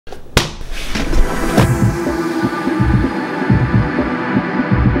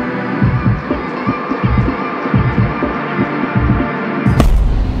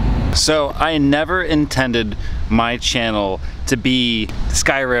So I never intended my channel to be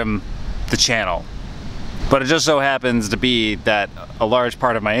Skyrim the channel, but it just so happens to be that a large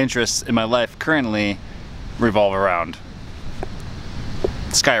part of my interests in my life currently revolve around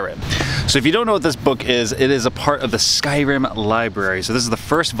Skyrim. So if you don't know what this book is, it is a part of the Skyrim Library. So this is the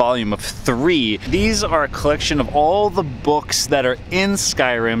first volume of 3. These are a collection of all the books that are in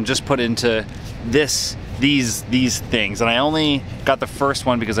Skyrim just put into these things. And I only got the first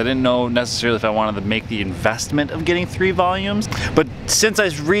one because I didn't know necessarily if I wanted to make the investment of getting 3 volumes. But since I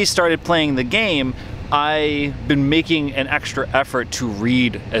restarted playing the game, I've been making an extra effort to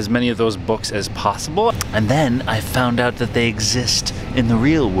read as many of those books as possible. And then I found out that they exist in the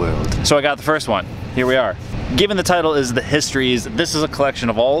real world. So I got the first one. Here we are. Given the title is The Histories, this is a collection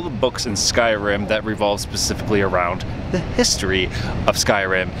of all the books in Skyrim that revolve specifically around the history of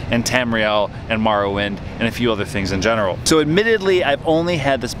Skyrim and Tamriel and Morrowind and a few other things in general. So admittedly, I've only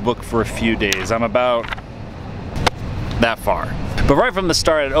had this book for a few days. I'm about that far. But right from the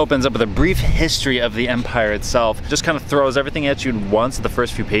start, it opens up with a brief history of the Empire itself. Just kind of throws everything at you once at the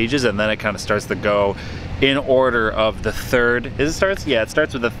first few pages, and then it kind of starts to go in order of the third. It starts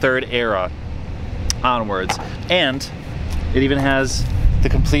with the third era onwards. And it even has the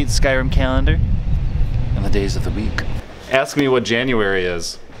complete Skyrim calendar and the days of the week. Ask me what January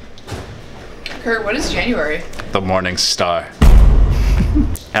is. Kurt, what is January? The morning star.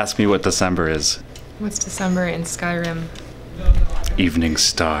 Ask me what December is. What's December in Skyrim? Evening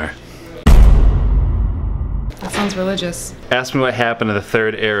star. That sounds religious. Ask me what happened in the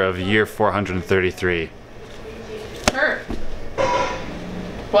third era of year 433. Kurt,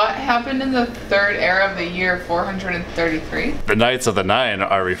 what happened in the third era of the year 433? The Knights of the Nine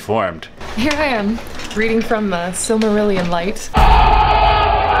are reformed. Here I am, reading from Silmarillion Light.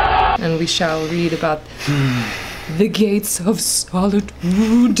 And we shall read about the gates of solitude.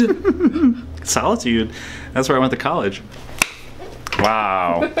 Solitude? That's where I went to college.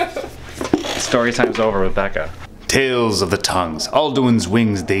 Wow. Story time's over with Becca. Tales of the tongues. Alduin's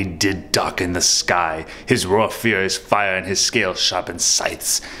wings they did darken the sky. His roar furious fire and his scale sharpened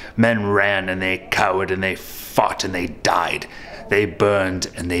scythes. Men ran and they cowered and they fought and they died. They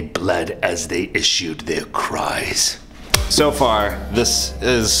burned and they bled as they issued their cries. So far, this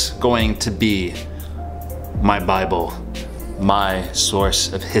is going to be my Bible, my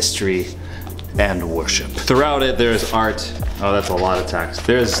source of history and worship. Throughout it, there's art. Oh, that's a lot of text.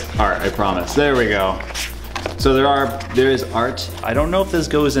 There's art, I promise. There we go. So there is art. I don't know if this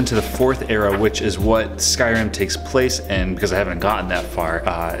goes into the 4th era, which is what Skyrim takes place in, because I haven't gotten that far.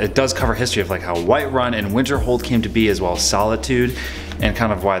 It does cover history of like how Whiterun and Winterhold came to be, as well as Solitude, and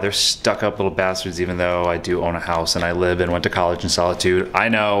kind of why they're stuck up little bastards, even though I do own a house and I live and went to college in Solitude. I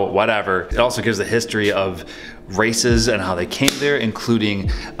know, whatever. It also gives the history of races and how they came there,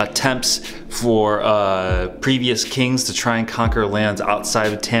 including attempts for previous kings to try and conquer lands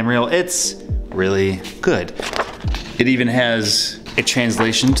outside of Tamriel. It's really good. It even has a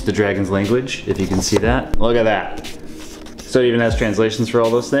translation to the dragon's language, if you can see that. Look at that. So it even has translations for all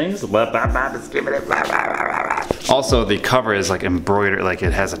those things. Also, the cover is like embroidered, like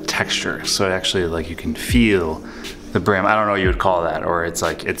it has a texture, so it actually like you can feel the brim. I don't know what you would call that, or it's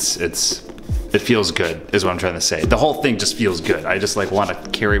like it feels good, is what I'm trying to say. The whole thing just feels good. I just like want to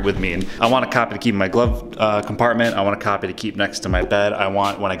carry it with me, and I want a copy to keep in my glove compartment. I want a copy to keep next to my bed. I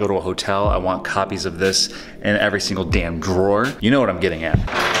want, when I go to a hotel, I want copies of this in every single damn drawer. You know what I'm getting at.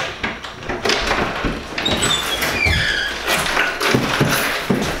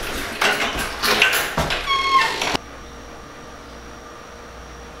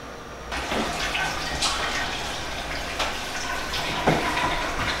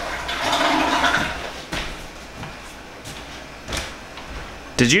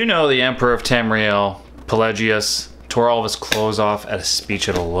 Did you know the Emperor of Tamriel, Pelagius, tore all of his clothes off at a speech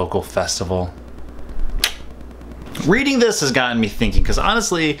at a local festival? Reading this has gotten me thinking, because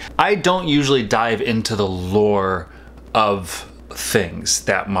honestly, I don't usually dive into the lore of things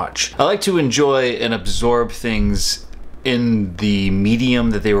that much. I like to enjoy and absorb things in the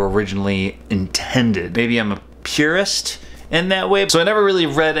medium that they were originally intended. Maybe I'm a purist in that way. So I never really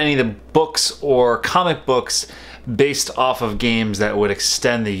read any of the books or comic books based off of games that would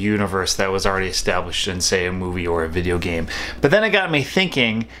extend the universe that was already established in, say, a movie or a video game. But then it got me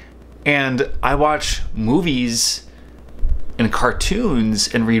thinking, and I watch movies and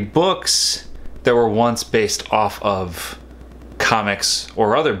cartoons and read books that were once based off of comics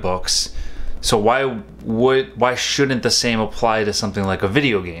or other books. So why shouldn't the same apply to something like a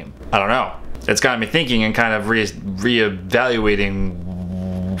video game? I don't know. It's got me thinking and kind of reevaluating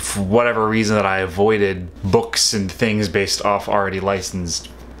for whatever reason that I avoided books and things based off already licensed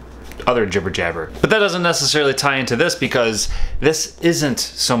other jibber jabber. But that doesn't necessarily tie into this, because this isn't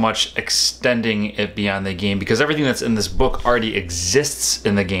so much extending it beyond the game, because everything that's in this book already exists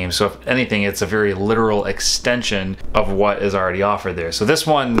in the game. So if anything, it's a very literal extension of what is already offered there. So this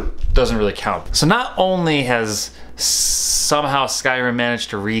one doesn't really count. So not only has somehow Skyrim managed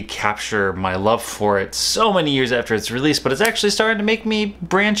to recapture my love for it so many years after its release, but it's actually starting to make me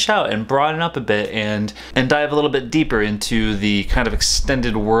branch out and broaden up a bit and dive a little bit deeper into the kind of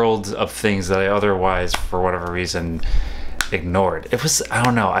extended world of things that I otherwise, for whatever reason, ignored. It was, I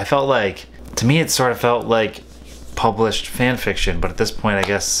don't know, I felt like, to me it sort of felt like published fan fiction, but at this point I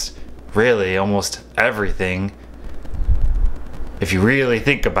guess really almost everything, if you really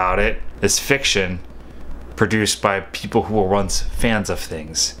think about it, is fiction produced by people who were once fans of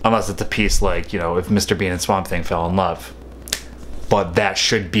things. Unless it's a piece like, you know, if Mr. Bean and Swamp Thing fell in love. But that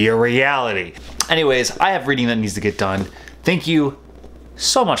should be a reality. Anyways, I have reading that needs to get done. Thank you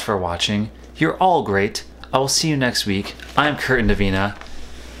so much for watching. You're all great. I will see you next week. I'm Kurt Indovina.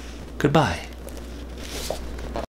 Goodbye.